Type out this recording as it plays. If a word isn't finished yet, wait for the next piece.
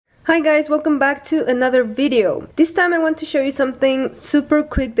Hi guys, welcome back to another video. This time I want to show you something super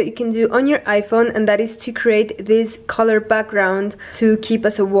quick that you can do on your iPhone, and that is to create this color background to keep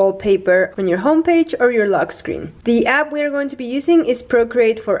as a wallpaper on your homepage or your lock screen. The app we are going to be using is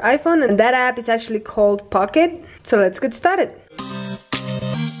Procreate for iPhone, and that app is actually called Pocket. So let's get started.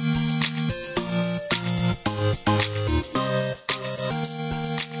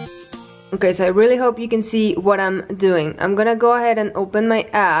 Okay, so I really hope you can see what I'm doing. I'm gonna go ahead and open my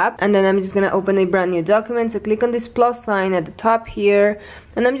app, and then I'm just gonna open a brand new document. So click on this plus sign at the top here,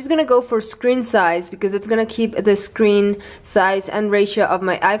 and I'm just gonna go for screen size because it's gonna keep the screen size and ratio of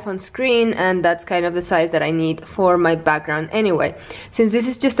my iPhone screen, and that's kind of the size that I need for my background anyway. Since this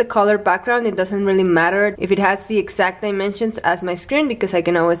is just a color background, it doesn't really matter if it has the exact dimensions as my screen because I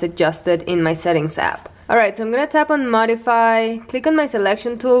can always adjust it in my settings app. Alright, so I'm gonna tap on modify, click on my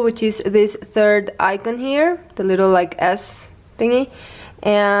selection tool, which is this third icon here, the little like S thingy,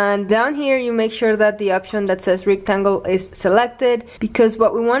 and down here you make sure that the option that says rectangle is selected, because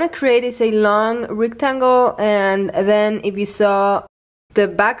what we want to create is a long rectangle. And then if you saw the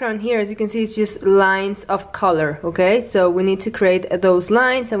background here, as you can see, it's just lines of color. Okay, so we need to create those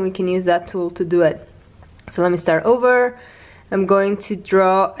lines, and we can use that tool to do it. So let me start over. I'm going to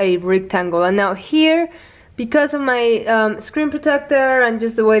draw a rectangle, and now here, because of my screen protector and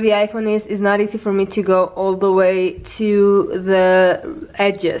just the way the iPhone is, it's not easy for me to go all the way to the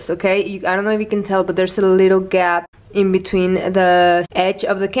edges. Okay, I don't know if you can tell, but there's a little gap in between the edge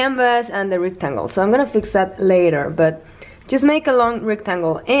of the canvas and the rectangle, so I'm gonna fix that later. But just make a long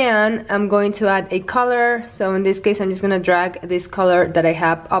rectangle, and I'm going to add a color. So in this case, I'm just gonna drag this color that I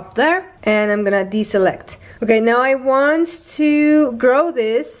have up there, and I'm gonna deselect. Okay, now I want to grow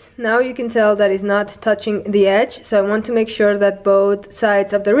this. Now you can tell that it's not touching the edge, so I want to make sure that both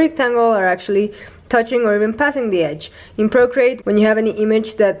sides of the rectangle are actually touching or even passing the edge. In Procreate, when you have any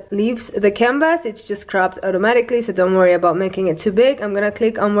image that leaves the canvas, it's just cropped automatically, so don't worry about making it too big. I'm gonna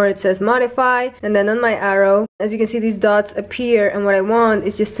click on where it says modify, and then on my arrow, as you can see, these dots appear, and what I want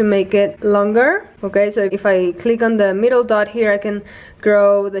is just to make it longer. Okay, so if I click on the middle dot here, I can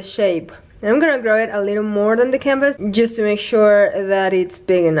grow the shape. I'm gonna grow it a little more than the canvas just to make sure that it's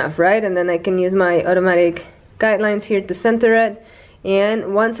big enough, right? And then I can use my automatic guidelines here to center it.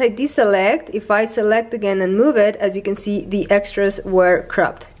 And once I deselect, if I select again and move it, as you can see, the extras were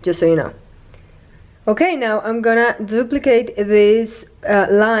cropped, just so you know. Okay, now I'm gonna duplicate this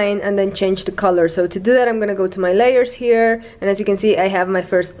line and then change the color. So to do that, I'm gonna go to my layers here, and as you can see, I have my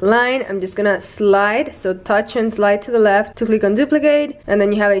first line. I'm just gonna slide, so touch and slide to the left to click on duplicate, and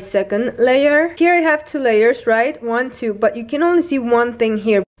then you have a second layer. Here I have two layers, right? 1, 2, but you can only see one thing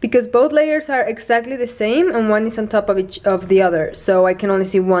here because both layers are exactly the same and one is on top of each of the other. So I can only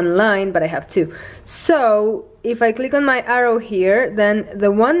see one line, but I have two. So if I click on my arrow here, then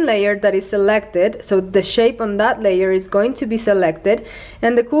the one layer that is selected, so the shape on that layer is going to be selected.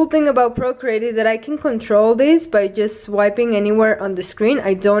 And the cool thing about Procreate is that I can control this by just swiping anywhere on the screen.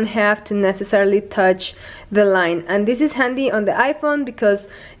 I don't have to necessarily touch the line, and this is handy on the iPhone because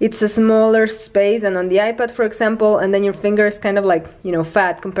it's a smaller space than on the iPad, for example, and then your finger is kind of like, you know,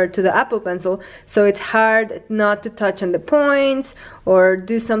 fat compared to the Apple Pencil, so it's hard not to touch on the points or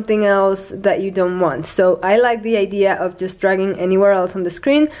do something else that you don't want. So I like the idea of just dragging anywhere else on the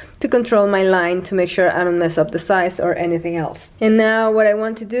screen to control my line to make sure I don't mess up the size or anything else. And now what I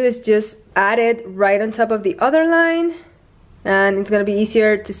want to do is just add it right on top of the other line, and it's gonna be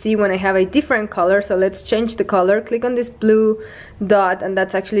easier to see when I have a different color. So let's change the color. Click on this blue dot, and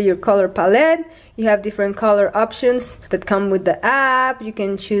that's actually your color palette. You have different color options that come with the app. You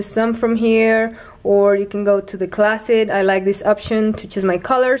can choose some from here, or you can go to the classic. I like this option to choose my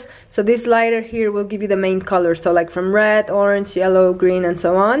colors. So this slider here will give you the main colors, so like from red, orange, yellow, green, and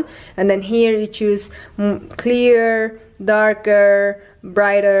so on. And then here you choose clear, darker,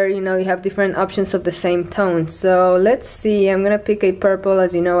 brighter, you know, you have different options of the same tone. So let's see, I'm gonna pick a purple.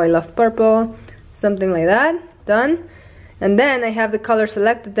 As you know, I love purple, something like that. Done. And then I have the color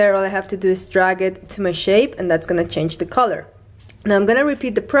selected there. All I have to do is drag it to my shape, and that's gonna change the color. Now I'm gonna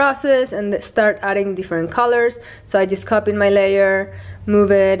repeat the process and start adding different colors. So I just copied my layer,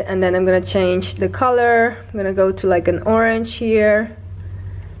 move it, and then I'm gonna change the color. I'm gonna go to like an orange here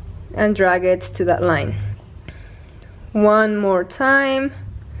and drag it to that line. One more time.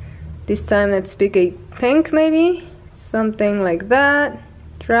 This time let's pick a pink, maybe something like that.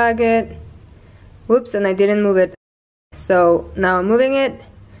 Drag it. Whoops, and I didn't move it, so now I'm moving it.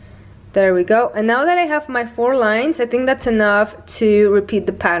 There we go. And now that I have my 4 lines, I think that's enough to repeat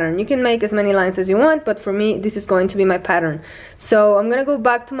the pattern. You can make as many lines as you want, but for me this is going to be my pattern. So I'm gonna go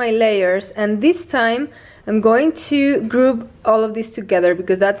back to my layers, and this time I'm going to group all of these together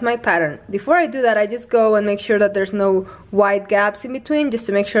because that's my pattern. Before I do that, I just go and make sure that there's no white gaps in between, just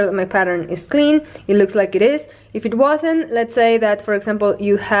to make sure that my pattern is clean. It looks like it is. If it wasn't, let's say that, for example,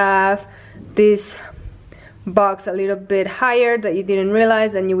 you have this box a little bit higher that you didn't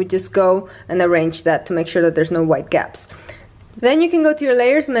realize, and you would just go and arrange that to make sure that there's no white gaps. Then you can go to your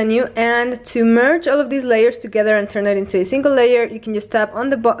layers menu, and to merge all of these layers together and turn it into a single layer, you can just tap on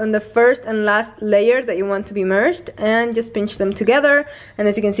the first and last layer that you want to be merged and just pinch them together. And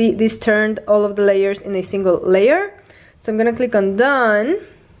as you can see, this turned all of the layers in a single layer. So I'm gonna click on done,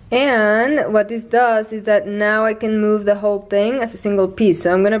 and what this does is that now I can move the whole thing as a single piece.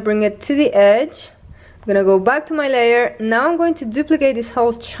 So I'm gonna bring it to the edge. I'm gonna go back to my layer. Now I'm going to duplicate this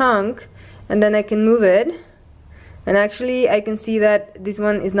whole chunk, and then I can move it. And actually I can see that this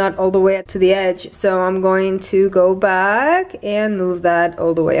one is not all the way to the edge, so I'm going to go back and move that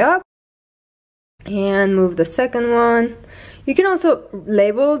all the way up and move the second one. You can also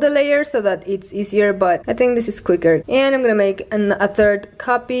label the layer so that it's easier, but I think this is quicker. And I'm gonna make a third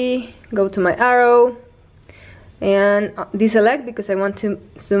copy, go to my arrow and deselect because I want to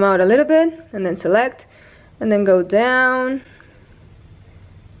zoom out a little bit, and then select, and then go down,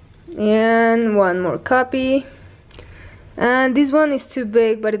 and one more copy. And this one is too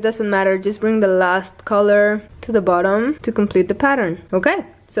big, but it doesn't matter. Just bring the last color to the bottom to complete the pattern. Okay,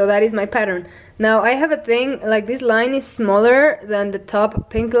 so that is my pattern. Now I have a thing, like this line is smaller than the top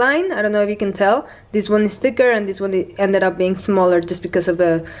pink line. I don't know if you can tell. This one is thicker and this one ended up being smaller just because of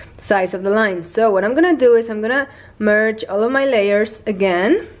the size of the line. So what I'm gonna do is I'm gonna merge all of my layers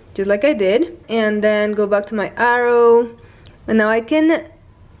again, just like I did, and then go back to my arrow. And now I can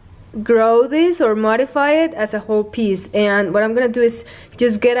grow this or modify it as a whole piece, and what I'm gonna do is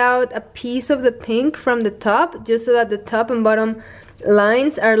just get out a piece of the pink from the top, just so that the top and bottom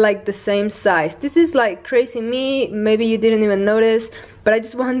lines are like the same size. This is like crazy me, maybe you didn't even notice, but I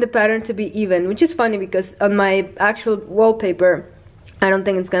just want the pattern to be even, which is funny because on my actual wallpaper I don't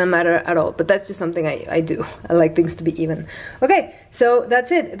think it's gonna matter at all, but that's just something I do. I like things to be even. Okay, so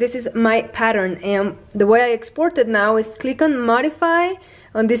that's it. This is my pattern, and the way I export it now is click on modify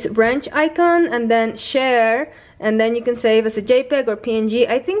on this branch icon and then share, and then you can save as a JPEG or PNG.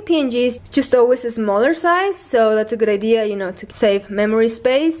 I think PNG is just always a smaller size, so that's a good idea, you know, to save memory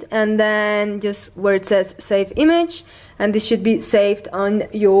space, and then just where it says save image, and this should be saved on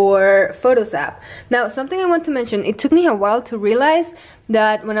your Photos app. Now, something I want to mention, it took me a while to realize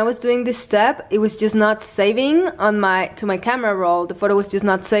that when I was doing this step, it was just not saving on to my camera roll. The photo was just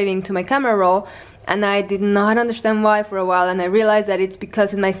not saving to my camera roll, and I did not understand why for a while, and I realized that it's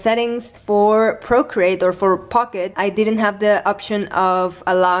because in my settings for Procreate or for Pocket, I didn't have the option of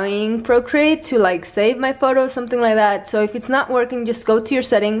allowing Procreate to like save my photos, something like that. So if it's not working, just go to your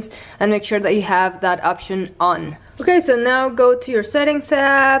settings and make sure that you have that option on. Okay, so now go to your settings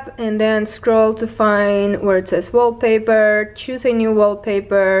app and then scroll to find where it says wallpaper, choose a new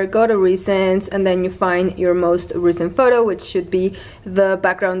wallpaper, go to recents, and then you find your most recent photo, which should be the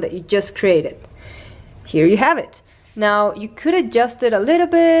background that you just created. Here you have it. Now you could adjust it a little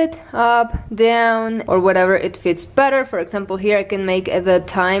bit, up, down, or whatever it fits better. For example, here I can make the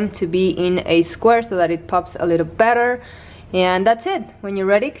time to be in a square so that it pops a little better. And that's it. When you're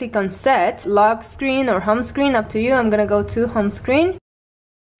ready, click on set, lock screen or home screen, up to you. I'm gonna go to home screen,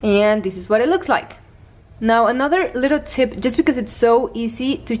 and this is what it looks like. Now another little tip, just because it's so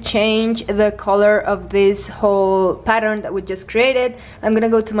easy to change the color of this whole pattern that we just created, I'm gonna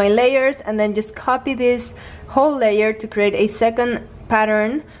go to my layers and then just copy this whole layer to create a second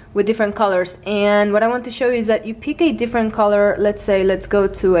pattern with different colors. And what I want to show you is that you pick a different color. Let's say, let's go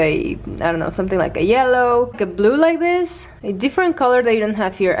to a, I don't know, something like a yellow, like a blue like this, a different color that you don't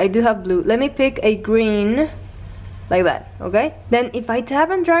have here. I do have blue. Let me pick a green, like that, okay? Then if I tap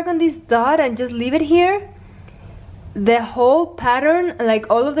and drag on this dot and just leave it here, the whole pattern, like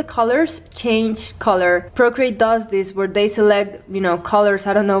all of the colors, change color. Procreate does this where they select, you know, colors,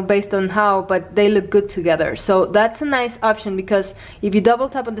 I don't know based on how, but they look good together. So that's a nice option, because if you double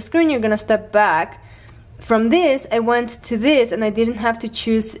tap on the screen, you're gonna step back. From this, I went to this and I didn't have to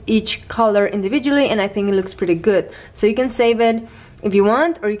choose each color individually, and I think it looks pretty good. So you can save it if you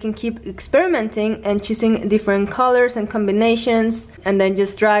want, or you can keep experimenting and choosing different colors and combinations, and then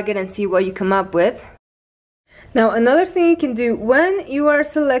just drag it and see what you come up with. Now another thing you can do when you are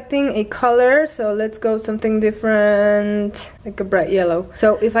selecting a color, so let's go something different, like a bright yellow.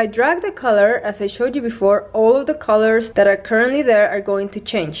 So if I drag the color, as I showed you before, all of the colors that are currently there are going to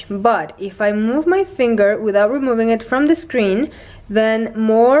change. But if I move my finger without removing it from the screen, then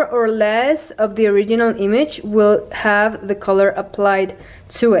more or less of the original image will have the color applied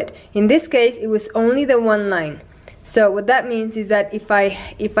to it. In this case, it was only the one line. So what that means is that if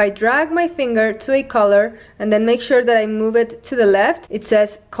I drag my finger to a color and then make sure that I move it to the left, it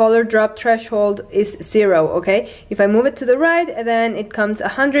says color drop threshold is 0, okay? If I move it to the right, then it comes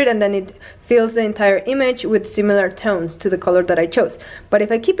 100 and then it fills the entire image with similar tones to the color that I chose. But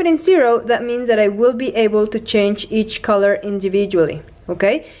if I keep it in 0, that means that I will be able to change each color individually,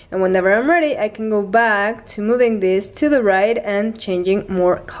 okay? And whenever I'm ready, I can go back to moving this to the right and changing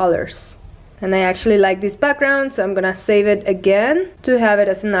more colors. And I actually like this background, so I'm gonna save it again to have it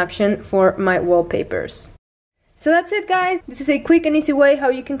as an option for my wallpapers. So that's it, guys. This is a quick and easy way how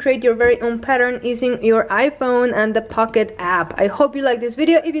you can create your very own pattern using your iPhone and the Pocket app. I hope you liked this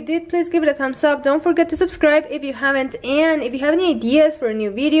video. If you did, please give it a thumbs up. Don't forget to subscribe if you haven't. And if you have any ideas for a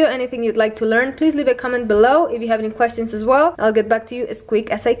new video, anything you'd like to learn, please leave a comment below. If you have any questions as well, I'll get back to you as quick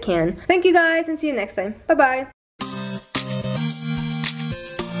as I can. Thank you, guys, and see you next time. Bye-bye.